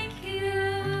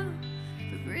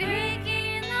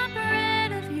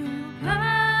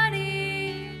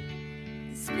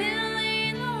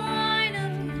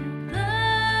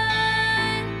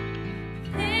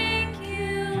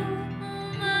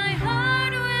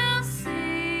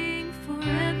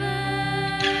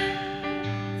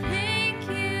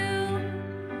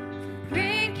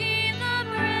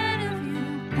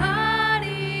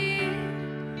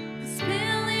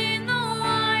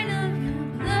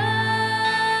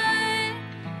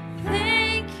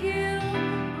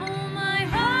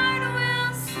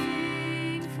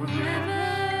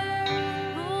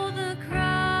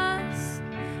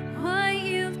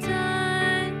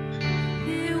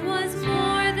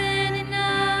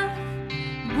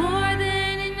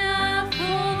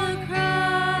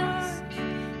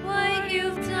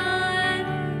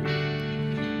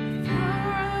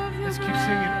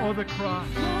 The cross.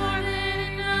 More than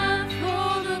enough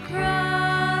for the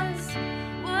cross.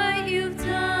 What you've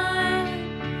done,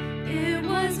 it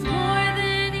was more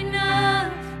than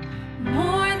enough.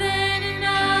 More than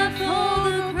enough for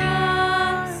the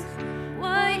cross.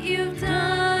 What you've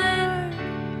done,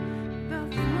 but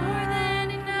more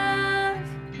than enough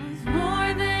was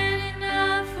more than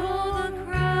enough for the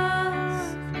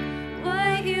cross.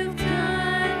 What you've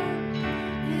done,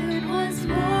 it was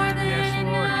more than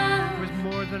enough.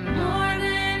 More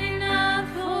than enough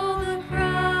for the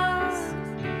cross.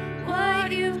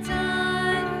 What you've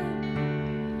done,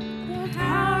 the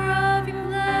power of your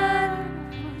blood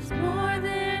was more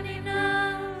than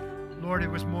enough. Lord, it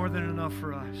was more than enough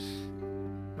for us,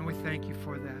 and we thank you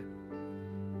for that.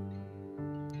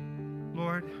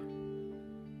 Lord,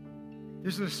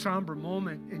 this is a somber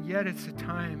moment, and yet it's a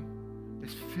time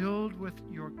that's filled with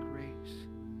your grace.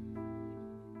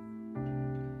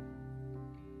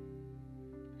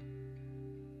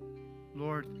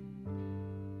 Lord,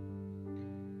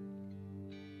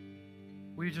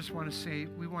 we just want to say,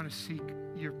 we want to seek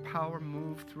your power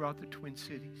move throughout the Twin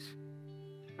Cities.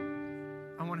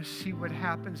 I want to see what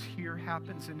happens here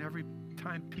happens in every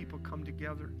time people come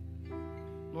together.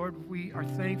 Lord, we are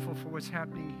thankful for what's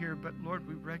happening here, but Lord,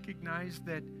 we recognize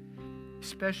that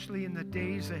especially in the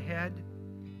days ahead,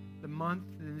 the month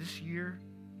and this year,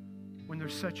 when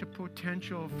there's such a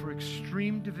potential for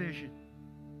extreme division,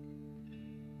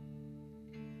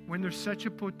 when there's such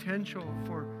a potential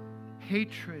for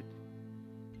hatred,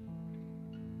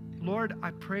 Lord,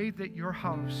 I pray that your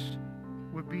house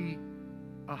would be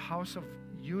a house of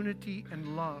unity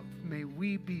and love. May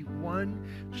we be one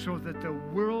so that the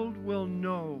world will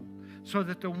know,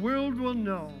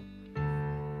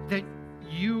 that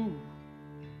you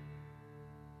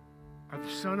are the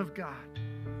Son of God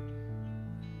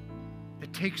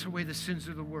that takes away the sins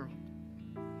of the world.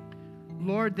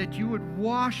 Lord, that you would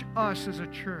wash us as a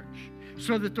church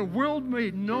so that the world may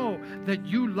know that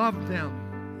you love them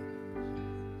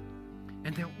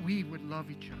and that we would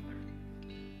love each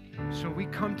other. So we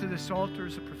come to this altar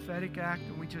as a prophetic act,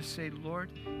 and we just say, Lord,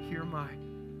 here am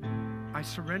I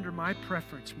surrender my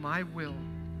preference, my will,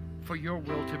 for your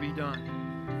will to be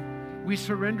done. We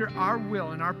surrender our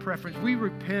will and our preference. We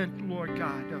repent, Lord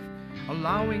God, of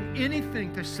allowing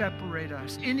anything to separate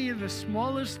us, any of the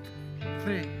smallest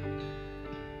thing.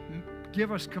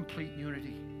 Give us complete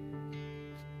unity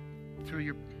through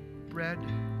your bread,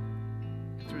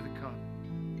 through the cup,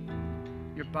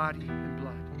 your body and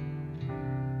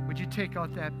blood. Would you take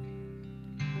out that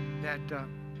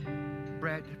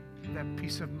bread, that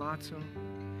piece of matzah?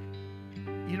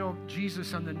 You know,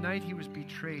 Jesus, on the night he was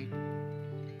betrayed,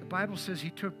 the Bible says he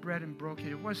took bread and broke it.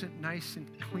 It wasn't nice and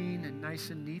clean and nice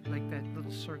and neat like that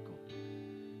little circle.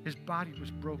 His body was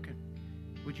broken.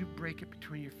 Would you break it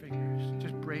between your fingers?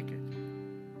 Just break it.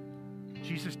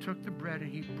 Jesus took the bread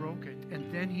and he broke it.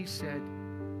 And then he said,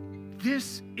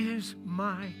 this is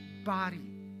my body,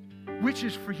 which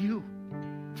is for you.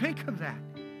 Think of that.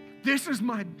 This is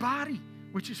my body,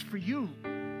 which is for you.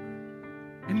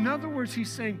 In other words,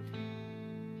 he's saying,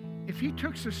 if he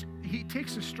takes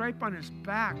a stripe on his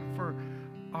back for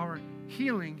our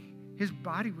healing, his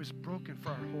body was broken for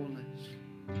our wholeness.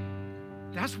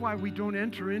 That's why we don't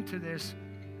enter into this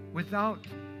without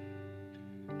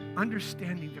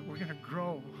understanding that we're going to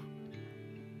grow.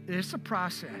 It's a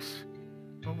process,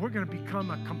 but we're going to become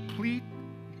a complete,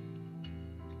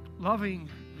 loving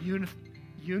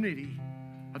unity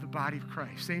of the body of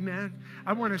Christ. Amen?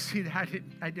 I want to see that.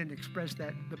 I didn't express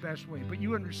that the best way, but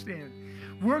you understand.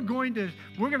 We're going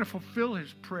to fulfill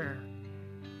his prayer.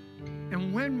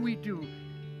 And when we do,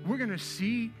 we're going to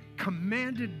see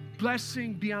commanded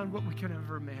blessing beyond what we can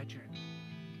ever imagine.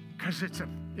 Because it's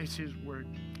his word.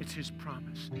 It's his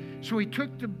promise. So he took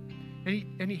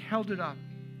and he held it up.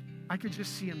 I could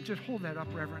just see him just hold that up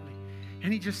reverently.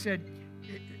 And he just said,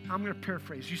 I'm going to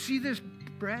paraphrase. You see this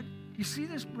bread? You see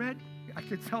this bread? I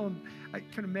could tell him, I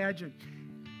can imagine.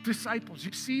 Disciples,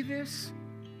 you see this?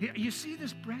 You see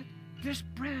this bread? This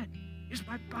bread is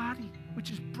my body, which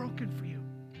is broken for you.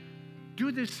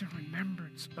 Do this in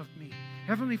remembrance of me.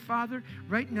 Heavenly Father,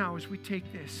 right now as we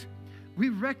take this, we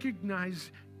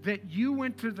recognize that you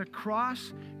went to the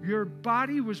cross, your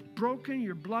body was broken,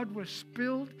 your blood was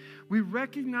spilled. We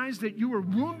recognize that you were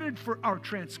wounded for our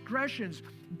transgressions,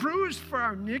 bruised for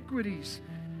our iniquities.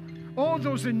 All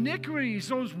those iniquities,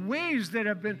 those ways that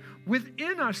have been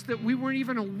within us that we weren't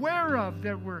even aware of,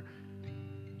 that were,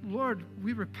 Lord,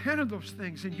 we repent of those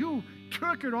things, and you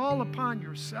took it all upon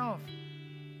yourself.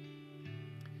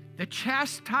 The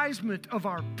chastisement of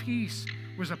our peace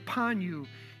was upon you.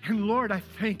 And Lord, I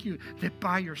thank you that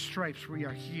by your stripes we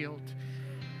are healed.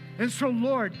 And so,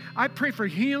 Lord, I pray for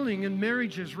healing in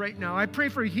marriages right now. I pray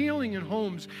for healing in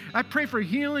homes. I pray for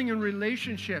healing in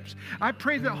relationships. I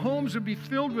pray that homes would be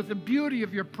filled with the beauty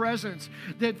of your presence,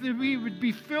 that we would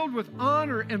be filled with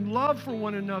honor and love for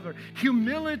one another,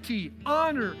 humility,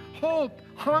 honor, hope,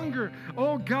 hunger.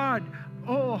 Oh, God,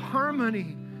 oh,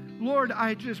 harmony. Lord,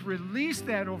 I just release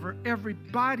that over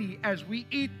everybody as we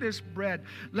eat this bread.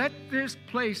 Let this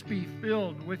place be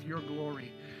filled with your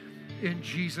glory. In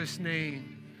Jesus'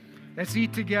 name. Let's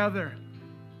eat together.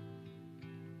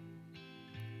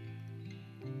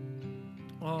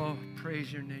 Oh,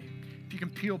 praise your name. If you can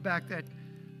peel back that,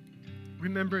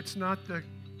 remember it's not the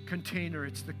container,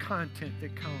 it's the content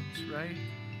that counts, right?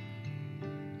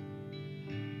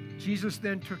 Jesus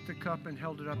then took the cup and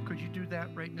held it up. Could you do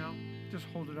that right now? Just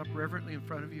hold it up reverently in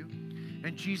front of you.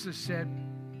 And Jesus said,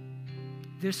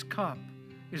 this cup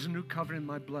is a new covenant in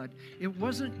my blood. It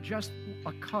wasn't just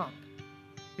a cup.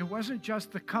 It wasn't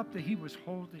just the cup that he was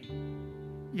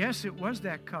holding. Yes, it was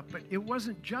that cup, but it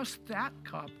wasn't just that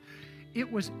cup.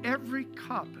 It was every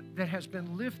cup that has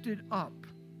been lifted up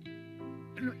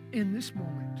in this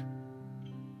moment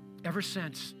ever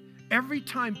since. Every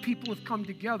time people have come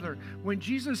together, when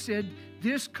Jesus said,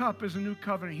 this cup is a new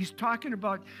covenant, he's talking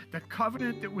about the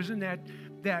covenant that was in that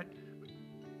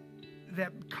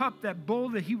cup, that bowl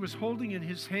that he was holding in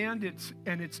his hand. It's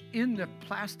in the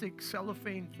plastic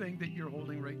cellophane thing that you're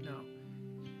holding right now.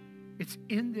 It's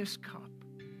in this cup.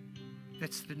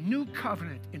 That's the new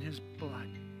covenant in his blood.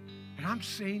 And I'm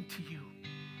saying to you,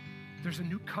 there's a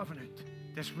new covenant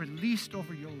that's released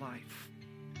over your life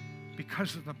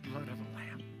because of the blood of the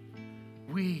Lamb.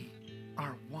 We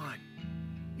are one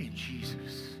in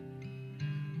Jesus.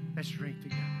 Let's drink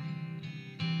together.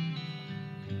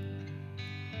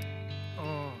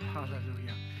 Oh,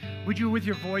 hallelujah. Would you, with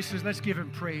your voices, let's give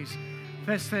him praise.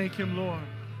 Let's thank him, Lord.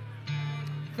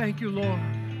 Thank you, Lord.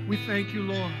 We thank you,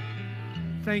 Lord.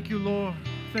 Thank you, Lord.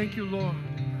 Thank you, Lord.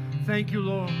 Thank you,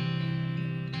 Lord.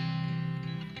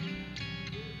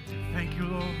 Thank you,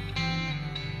 Lord.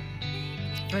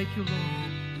 Thank you,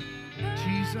 Lord.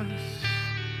 Jesus.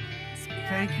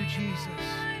 Thank you, Jesus.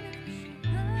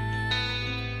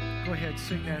 Go ahead,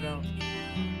 sing that out.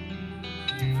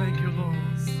 Thank you, Lord.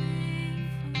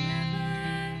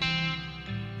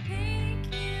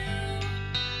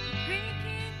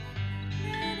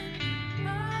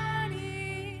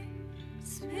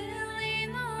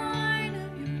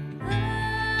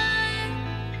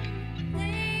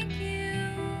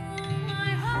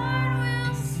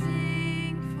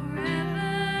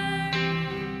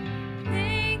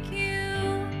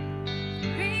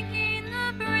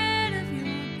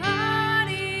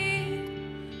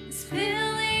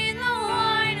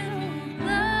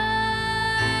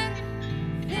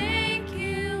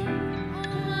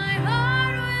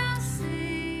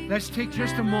 Let's take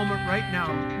just a moment right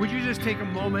now. Would you just take a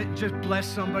moment, just bless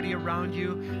somebody around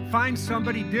you? Find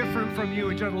somebody different from you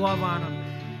and just love on them.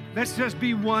 Let's just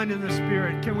be one in the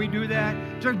Spirit. Can we do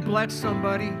that? Just bless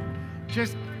somebody.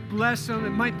 Just bless them. It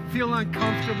might feel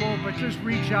uncomfortable, but just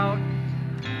reach out.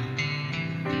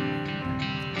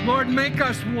 Lord, make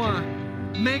us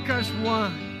one. Make us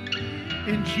one.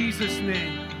 In Jesus'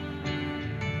 name.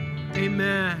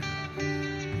 Amen.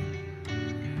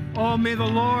 Oh, may the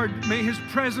Lord, may His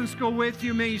presence go with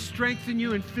you. May He strengthen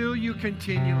you and fill you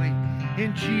continually.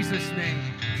 In Jesus' name.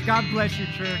 God bless you,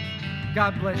 church.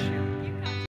 God bless you.